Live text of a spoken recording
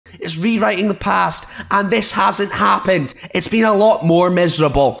It's rewriting the past, and this hasn't happened. It's been a lot more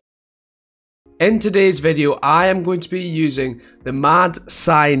miserable. In today's video, I am going to be using the Mad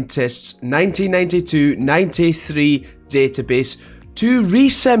Scientist's 1992-93 database to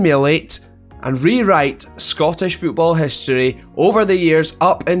re-simulate and rewrite Scottish football history over the years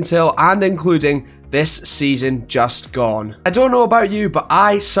up until and including this season just gone. I don't know about you, but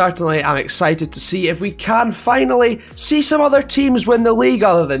I certainly am excited to see if we can finally see some other teams win the league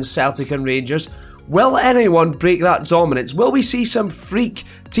other than Celtic and Rangers. Will anyone break that dominance? Will we see some freak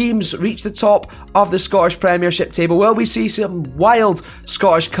teams reach the top of the Scottish Premiership table? Will we see some wild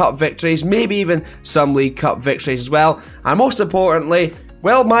Scottish Cup victories, maybe even some League Cup victories as well? And most importantly,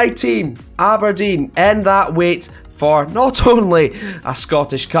 will my team, Aberdeen, end that wait for not only a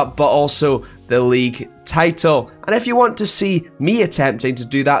Scottish Cup but also the league title? And if you want to see me attempting to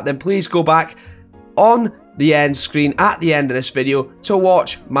do that, then please go back on the end screen at the end of this video to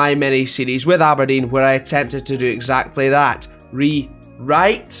watch my mini-series with Aberdeen where I attempted to do exactly that.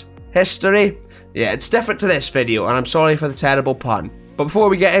 Rewrite history? Yeah, it's different to this video and I'm sorry for the terrible pun. But before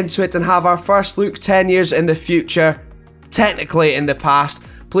we get into it and have our first look 10 years in the future, technically in the past,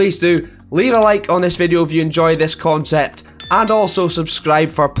 please do leave a like on this video if you enjoy this concept and also subscribe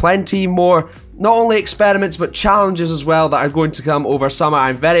for plenty more not only experiments but challenges as well that are going to come over summer.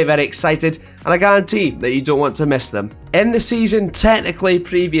 I'm very excited and I guarantee that you don't want to miss them. In the season technically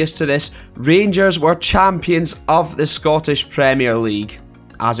previous to this, Rangers were champions of the Scottish Premier League,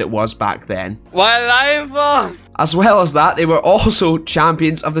 as it was back then. As well as that, they were also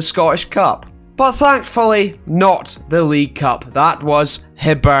champions of the Scottish Cup. But thankfully, not the League Cup. That was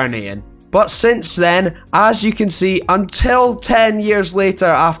Hibernian. But since then, as you can see, until 10 years later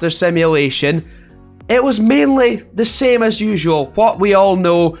after simulation, it was mainly the same as usual. What we all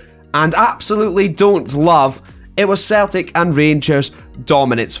know and absolutely don't love, it was Celtic and Rangers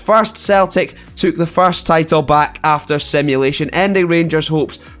dominance. First, Celtic took the first title back after simulation, ending Rangers'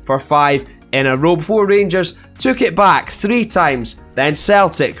 hopes for 5 in a row before Rangers took it back 3 times. Then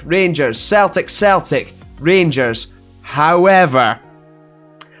Celtic, Rangers, Celtic, Celtic, Rangers. However,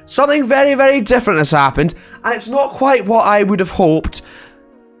 something very different has happened, and it's not quite what I would have hoped.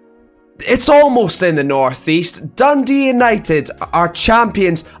 It's almost in the northeast. Dundee United are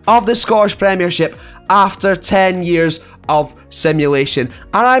champions of the Scottish Premiership after 10 years of simulation,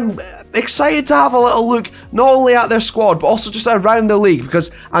 and I'm excited to have a little look not only at their squad but also just around the league, because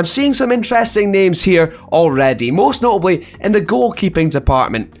I'm seeing some interesting names here already, most notably in the goalkeeping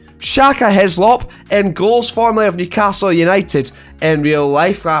department. Shaka Hislop in goals, formerly of Newcastle United in real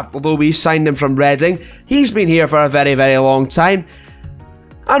life, although we signed him from Reading. He's been here for a very long time.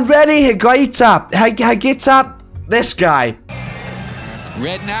 And Rennie Higuita, this guy.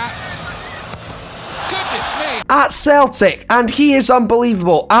 Redknapp. Goodness me. At Celtic, and he is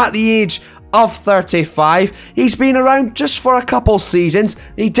unbelievable at the age of 35. He's been around just for a couple seasons.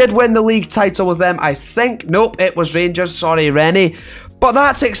 He did win the league title with them, I think. Nope, it was Rangers, sorry Rennie. But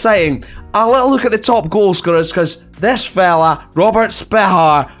that's exciting. A little look at the top goal scorers, because this fella, Robert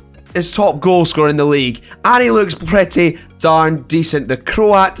Spehar, is top goal scorer in the league. And he looks pretty darn decent. The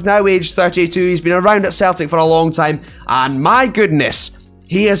Croat, now aged 32, he's been around at Celtic for a long time. And my goodness,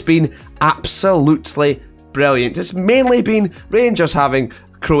 he has been absolutely brilliant. It's mainly been Rangers having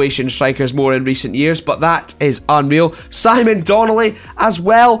Croatian strikers more in recent years, but that is unreal. Simon Donnelly as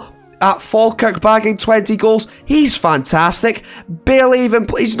well at Falkirk, bagging 20 goals. He's fantastic. Barely even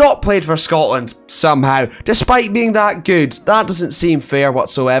he's not played for Scotland somehow, despite being that good. That doesn't seem fair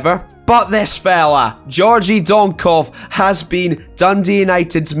whatsoever. But this fella, Georgi Donkov, has been Dundee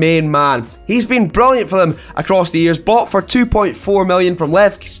United's main man. He's been brilliant for them across the years, bought for 2.4 million from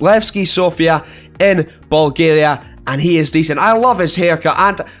Levski Sofia in Bulgaria, and he is decent. I love his haircut,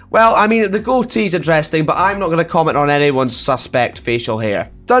 and, well, I mean, the goatee's interesting, but I'm not going to comment on anyone's suspect facial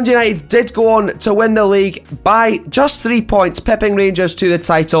hair. Dundee United did go on to win the league by just 3 points, pipping Rangers to the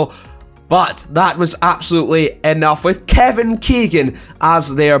title, but that was absolutely enough, with Kevin Keegan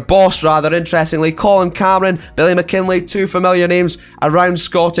as their boss, rather interestingly. Colin Cameron, Billy McKinlay, 2 familiar names around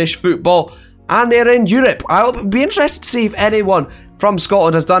Scottish football, and they're in Europe. I'll be interested to see if anyone from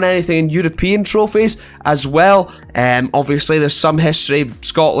Scotland has done anything in European trophies as well. Obviously, there's some history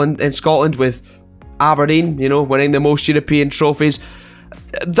in Scotland with Aberdeen, you know, winning the most European trophies.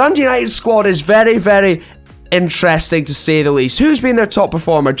 Dundee United's squad is very interesting to say the least. Who's been their top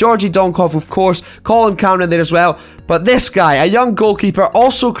performer? Georgi Donkov, of course. Colin Cameron there as well. But this guy, a young goalkeeper,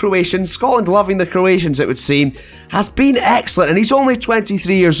 also Croatian. Scotland loving the Croatians, it would seem. Has been excellent, and he's only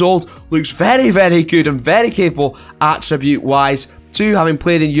 23 years old. Looks very good and very capable attribute-wise too, having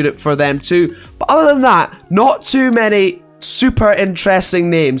played in Europe for them too. But other than that, not too many super interesting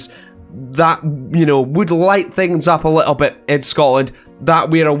names that, you know, would light things up a little bit in Scotland that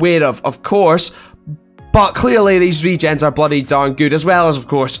we're aware of course. But clearly these regens are bloody darn good, as well as, of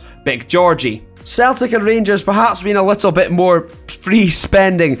course, Big Georgie. Celtic and Rangers perhaps been a little bit more free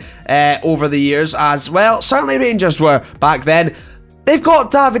spending over the years, as well. Certainly Rangers were back then. They've got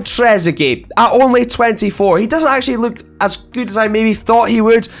David Trezeguet at only 24. He doesn't actually look as good as I maybe thought he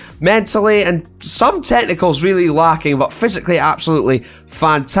would, mentally, and some technicals really lacking, but physically absolutely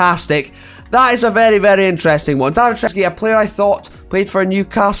fantastic. That is a very, very interesting one. David Trezeguet, a player I thought played for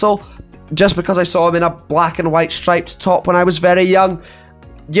Newcastle, just because I saw him in a black and white striped top when I was very young.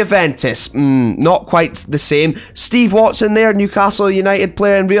 Juventus, not quite the same. Steve Watson there, Newcastle United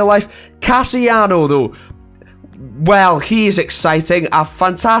player in real life. Cassiano though, well, he is exciting. A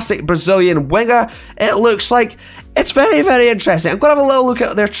fantastic Brazilian winger, it looks like. It's very, very interesting. I'm going to have a little look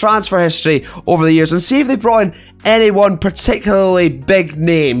at their transfer history over the years and see if they've brought in anyone particularly big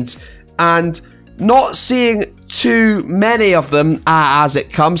named. And not seeing too many of them as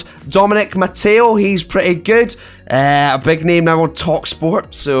it comes. Dominic Matteo, he's pretty good. A big name now on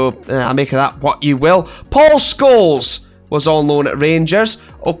TalkSport, so I'll make of that what you will. Paul Scholes was on loan at Rangers.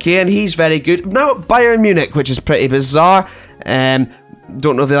 Okay, and he's very good. Now at Bayern Munich, which is pretty bizarre.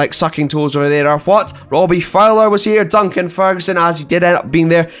 Don't know if they like sucking toes over there or what. Robbie Fowler was here. Duncan Ferguson, as he did end up being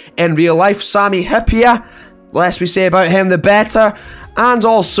there in real life. Sami Hyypiä, less we say about him, the better. And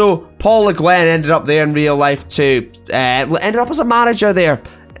also, Paul Le Guen ended up there in real life too. Ended up as a manager there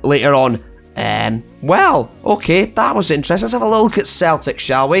later on. Well, okay, that was interesting. Let's have a little look at Celtic,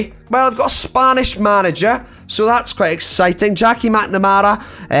 shall we? Well, I've got a Spanish manager, so that's quite exciting. Jackie McNamara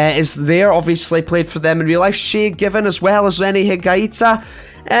is there, obviously played for them in real life. Shea Given, as well as Rennie Higuita.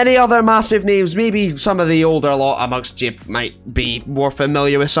 Any other massive names? Maybe some of the older lot amongst you might be more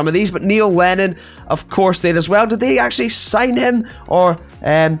familiar with some of these, but Neil Lennon, of course, there as well. Did they actually sign him? Or,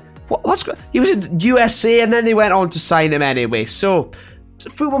 he was in USA and then they went on to sign him anyway. So,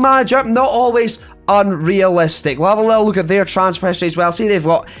 Football Manager, not always unrealistic. We'll have a little look at their transfer history as well, see if they've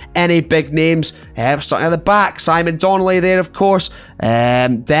got any big names. Starting at the back, Simon Donnelly there, of course.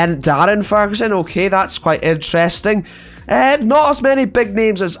 Then Darren Ferguson, okay, that's quite interesting. Not as many big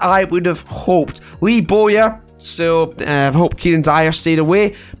names as I would have hoped. Lee Bowyer, so I hope Kieran Dyer stayed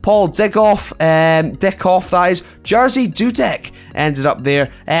away. Paul Dickoff, that is. Jerzy Dudek ended up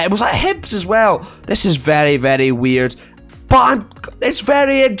there. It was at Hibs as well. This is very, very weird. But it's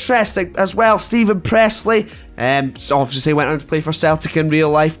very interesting as well. Stephen Presley, so obviously went on to play for Celtic in real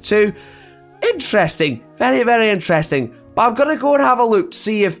life too. Interesting, very, very interesting. But I'm going to go and have a look to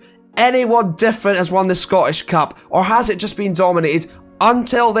see if anyone different has won the Scottish Cup, or has it just been dominated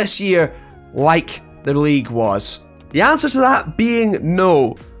until this year like the league was? The answer to that being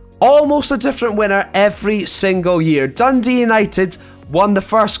no. Almost a different winner every single year. Dundee United won the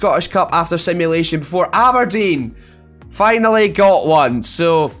first Scottish Cup after simulation before Aberdeen finally got one.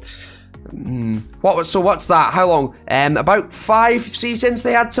 So, what's that? How long? About 5 seasons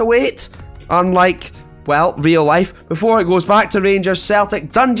they had to wait. Unlike, well, real life. Before it goes back to Rangers,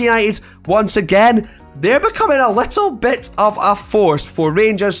 Celtic, Dundee United, once again, they're becoming a little bit of a force before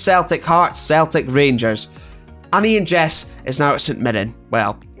Rangers, Celtic, Hearts, Celtic, Rangers. And Ian Jess is now at St Mirren.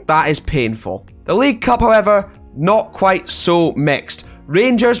 Well, that is painful. The League Cup, however, not quite so mixed.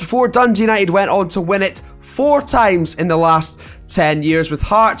 Rangers, before Dundee United, went on to win it 4 times in the last 10 years, with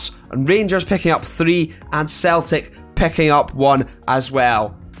Hearts and Rangers picking up 3 and Celtic picking up 1 as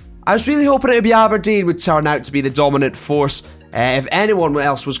well. I was really hoping it would be Aberdeen would turn out to be the dominant force if anyone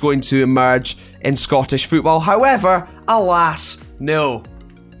else was going to emerge in Scottish football. However, alas, no.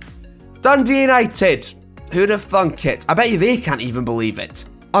 Dundee United, who'd have thunk it? I bet you they can't even believe it.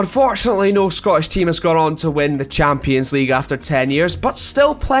 Unfortunately, no Scottish team has gone on to win the Champions League after 10 years, but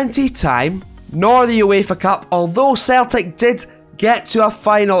still plenty time. Nor the UEFA Cup, although Celtic did get to a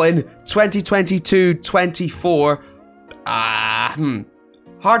final in 2022-24.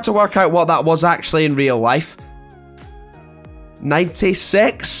 Hard to work out what that was actually in real life.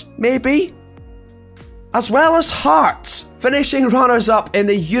 96, maybe? As well as Hearts, finishing runners-up in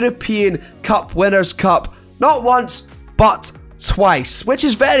the European Cup Winners' Cup, not once, but twice, which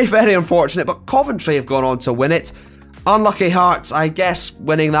is very, very unfortunate, but Coventry have gone on to win it. Unlucky Hearts, I guess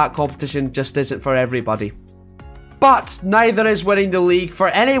winning that competition just isn't for everybody. But neither is winning the league for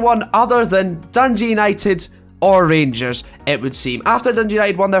anyone other than Dundee United or Rangers, it would seem. After Dundee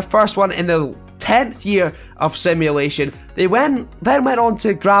United won their first one in the 10th year of simulation, they then went on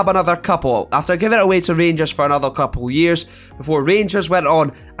to grab another couple after giving it away to Rangers for another couple years, before Rangers went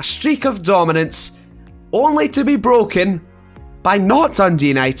on a streak of dominance, only to be broken by not Dundee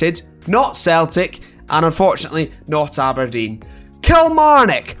United, not Celtic, and unfortunately not Aberdeen.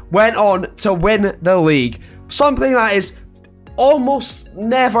 Kilmarnock went on to win the league, something that is almost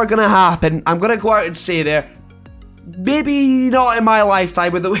never going to happen. I'm going to go out and say there, maybe not in my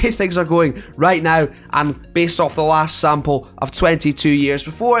lifetime with the way things are going right now and based off the last sample of 22 years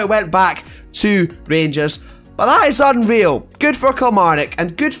before it went back to Rangers. But that is unreal. Good for Kilmarnock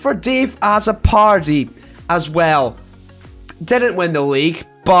and good for Dave Azapardi as well. Didn't win the league,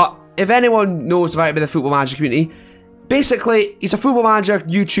 but if anyone knows about him in the Football Manager community, basically he's a Football Manager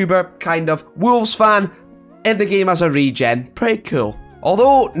YouTuber, kind of Wolves fan in the game as a regen. Pretty cool.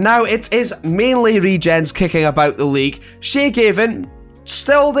 Although now it is mainly regens kicking about the league. Shay Gavin,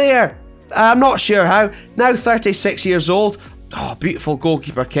 still there. I'm not sure how. Now 36 years old. Oh, beautiful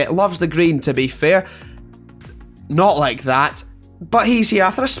goalkeeper kit. Loves the green, to be fair. Not like that. But he's here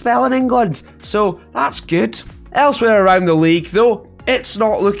after a spell in England, so that's good. Elsewhere around the league, though, it's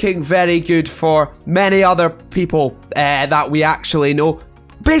not looking very good for many other people that we actually know.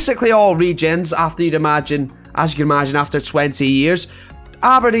 Basically all regens, as you can imagine, after 20 years.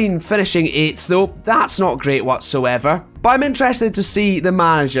 Aberdeen finishing 8th though, that's not great whatsoever. But I'm interested to see the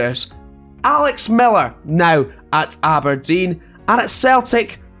managers. Alex Miller now at Aberdeen, and at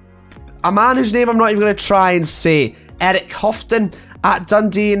Celtic, a man whose name I'm not even going to try and say, Eric Houghton at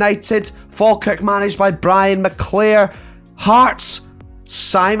Dundee United, Falkirk managed by Brian McClare, Hearts,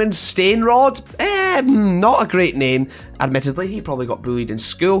 Simon Stainrod, not a great name, admittedly, he probably got bullied in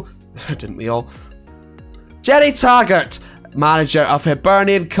school, didn't we all? Jerry Taggart, manager of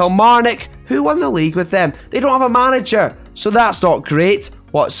Hibernian Kilmarnock, who won the league with them. They don't have a manager, so that's not great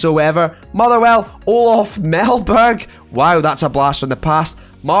whatsoever. Motherwell, Olaf Melberg, wow, that's a blast from the past.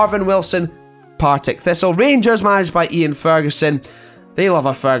 Marvin Wilson, Partick Thistle. Rangers managed by Ian Ferguson. They love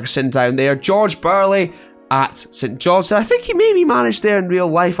a Ferguson down there. George Burley at St Johnstone. I think he maybe managed there in real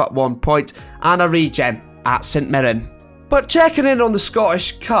life at one point. And a regen at St Mirren. But checking in on the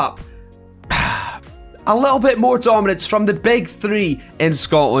Scottish Cup, a little bit more dominance from the big three in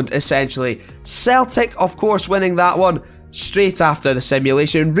Scotland, essentially. Celtic, of course, winning that one straight after the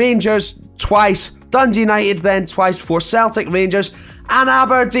simulation. Rangers twice. Dundee United then twice before Celtic, Rangers, and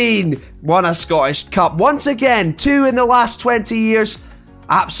Aberdeen won a Scottish Cup. Once again, 2 in the last 20 years.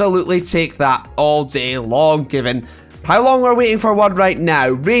 Absolutely take that all day long, given how long we're waiting for one right now.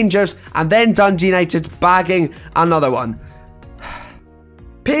 Rangers and then Dundee United bagging another one.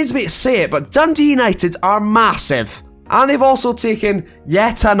 Pains me to say it, but Dundee United are massive. And they've also taken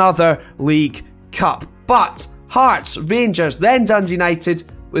yet another League Cup. But Hearts, Rangers, then Dundee United,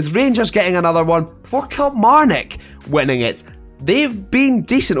 with Rangers getting another one before Kilmarnock winning it. They've been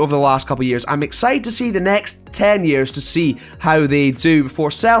decent over the last couple of years. I'm excited to see the next 10 years to see how they do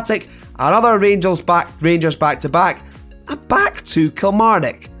before Celtic, another Rangers back to back, and back to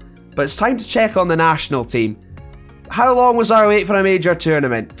Kilmarnock. But it's time to check on the national team. How long was our wait for a major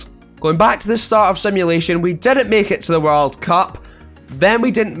tournament? Going back to the start of simulation, we didn't make it to the World Cup. Then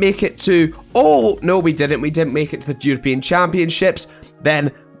we didn't make it to... Oh, no we didn't. We didn't make it to the European Championships.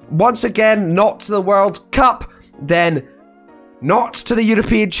 Then, once again, not to the World Cup. Then, not to the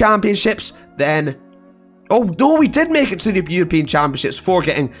European Championships. Then... Oh, no, we did make it to the European Championships before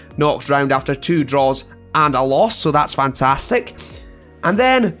getting knocked round after 2 draws and a loss. So that's fantastic. And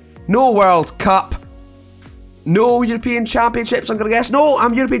then, no World Cup. No European Championships, I'm going to guess. No,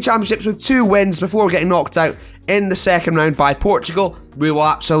 European Championships with 2 wins before getting knocked out in the second round by Portugal. We will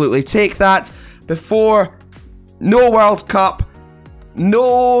absolutely take that. Before, no World Cup.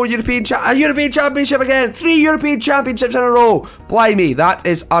 No European Championship again. 3 European Championships in a row. Blimey, that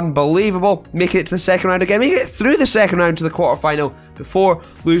is unbelievable. Make it to the second round again. Make it through the second round to the quarterfinal before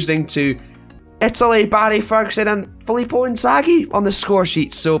losing to Italy, Barry Ferguson and Filippo Inzaghi on the score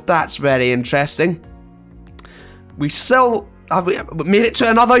sheet. So that's very interesting. We still have made it to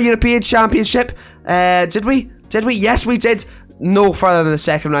another European Championship. Did we? Yes, we did. No further than the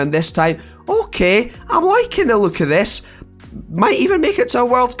second round this time. Okay, I'm liking the look of this. Might even make it to a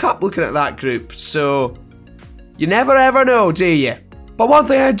World Cup looking at that group. So, you never ever know, do you? But one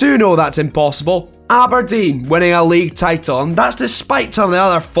thing I do know that's impossible. Aberdeen winning a league title. And that's despite some of the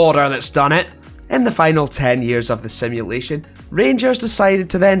other fodder that's done it. In the final 10 years of the simulation, Rangers decided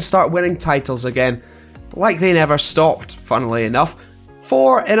to then start winning titles again. Like they never stopped, funnily enough.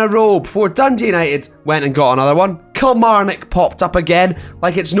 4 in a row before Dundee United went and got another one. Kilmarnock popped up again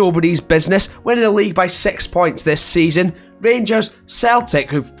like it's nobody's business, winning the league by 6 points this season. Rangers,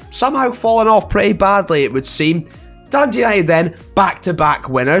 Celtic, who've somehow fallen off pretty badly it would seem. Dundee United then, back-to-back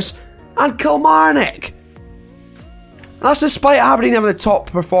winners. And Kilmarnock. That's despite Aberdeen having the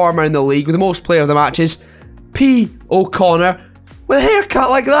top performer in the league with the most player of the matches, P. O'Connor, with a haircut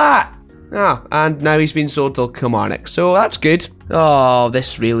like that. Ah, and now he's been sold to Kilmarnock, so that's good. Oh,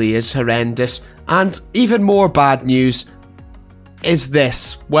 this really is horrendous. And even more bad news is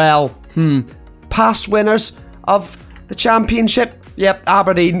this. Well, past winners of the Championship. Yep,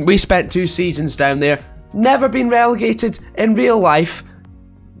 Aberdeen, we spent 2 seasons down there. Never been relegated in real life.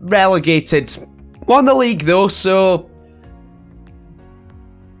 Relegated. Won the league though, so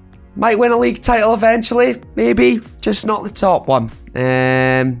might win a league title eventually, maybe. Just not the top one.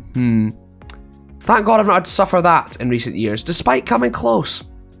 Thank God I've not had to suffer that in recent years, despite coming close.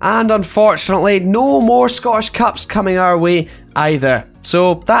 And unfortunately, no more Scottish Cups coming our way either.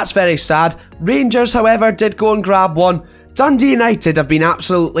 So that's very sad. Rangers, however, did go and grab one. Dundee United have been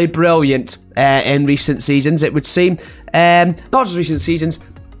absolutely brilliant in recent seasons, it would seem. Not just recent seasons,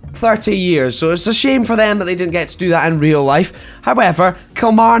 30 years. So it's a shame for them that they didn't get to do that in real life. However,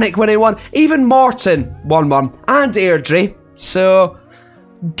 Kilmarnock winning one. Even Morton won one. And Airdrie. So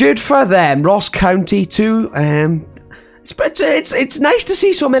good for them. Ross County too. It's nice to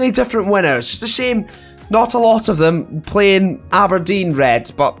see so many different winners. It's a shame not a lot of them playing Aberdeen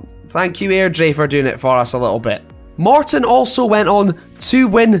red, but thank you Airdrie for doing it for us a little bit. Morton also went on to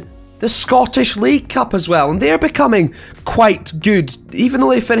win the Scottish League Cup as well, and they're becoming quite good, even though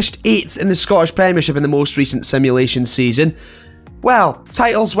they finished 8th in the Scottish Premiership in the most recent simulation season. Well,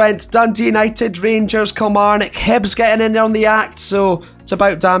 titles went Dundee United, Rangers, Kilmarnock, Hibs getting in there on the act, so it's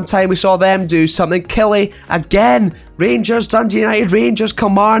about damn time we saw them do something. Killie, again, Rangers, Dundee United, Rangers,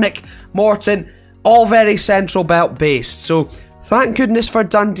 Kilmarnock, Morton, all very Central Belt based, so thank goodness for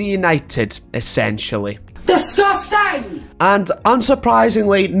Dundee United, essentially. Disgusting! And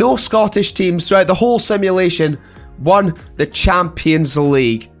unsurprisingly, no Scottish teams throughout the whole simulation won the Champions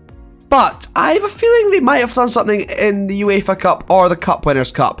League. But I have a feeling they might have done something in the UEFA Cup or the Cup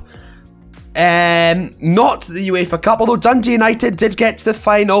Winners' Cup. Not the UEFA Cup, although Dundee United did get to the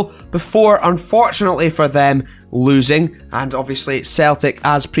final before, unfortunately for them, losing. And obviously Celtic,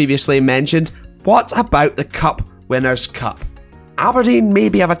 as previously mentioned. What about the Cup Winners' Cup? Aberdeen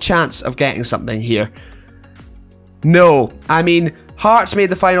maybe have a chance of getting something here. No, I mean, Hearts made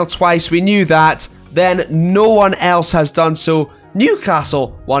the final twice, we knew that. Then no one else has done so.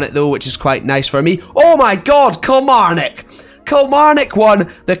 Newcastle won it though, which is quite nice for me. Oh my god, Kilmarnock! Kilmarnock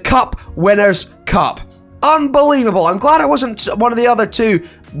won the Cup Winners' Cup. Unbelievable. I'm glad I wasn't one of the other two,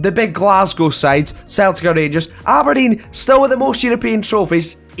 the big Glasgow sides, Celtic or Rangers. Aberdeen still with the most European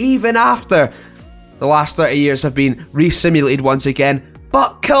trophies, even after the last 30 years have been re-simulated once again.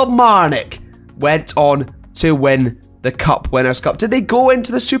 But Kilmarnock went on to win the Cup Winners' Cup. Did they go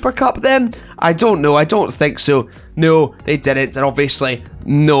into the Super Cup then? I don't know. I don't think so. No, they didn't. And obviously,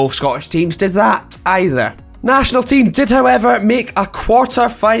 no Scottish teams did that either. National team did, however, make a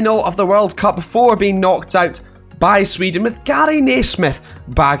quarter-final of the World Cup before being knocked out by Sweden, with Gary Naismith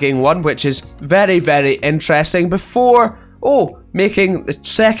bagging one, which is very, very interesting, before, making the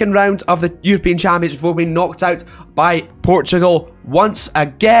second round of the European Championship before being knocked out by Portugal once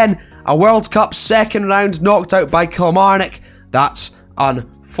again. A World Cup second round knocked out by Kilmarnock. That's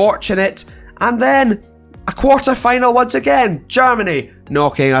unfortunate. And then a quarter-final once again. Germany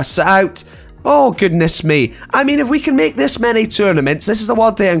knocking us out. Oh, goodness me. I mean, if we can make this many tournaments, this is the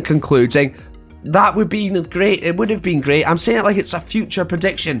one thing I'm concluding, that would be great. It would have been great. I'm saying it like it's a future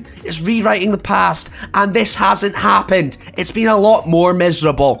prediction. It's rewriting the past, and this hasn't happened. It's been a lot more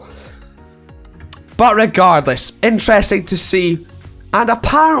miserable. But regardless, interesting to see. And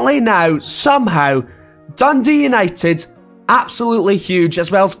apparently now, somehow, Dundee United, absolutely huge, as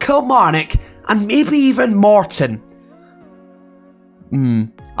well as Kilmarnock, and maybe even Morton.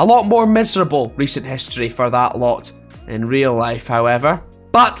 A lot more miserable recent history for that lot in real life, however.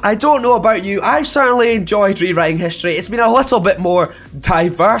 But I don't know about you, I've certainly enjoyed rewriting history. It's been a little bit more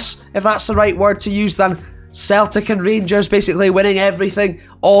diverse, if that's the right word to use, than Celtic and Rangers basically winning everything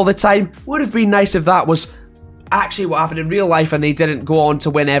all the time. Would have been nice if that was actually what happened in real life and they didn't go on to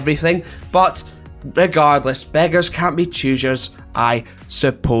win everything. But regardless, beggars can't be choosers, I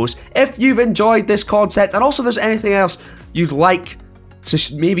suppose. If you've enjoyed this concept, and also if there's anything else you'd like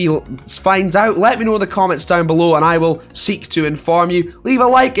to maybe find out, let me know in the comments down below and I will seek to inform you. Leave a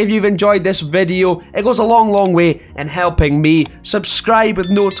like if you've enjoyed this video. It goes a long, long way in helping me. Subscribe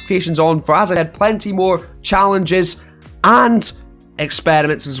with notifications on for, as I said, plenty more challenges and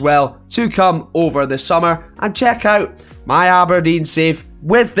experiments as well to come over the summer. And check out my Aberdeen save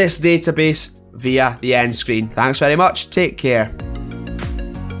with this database via the end screen. Thanks very much. Take care.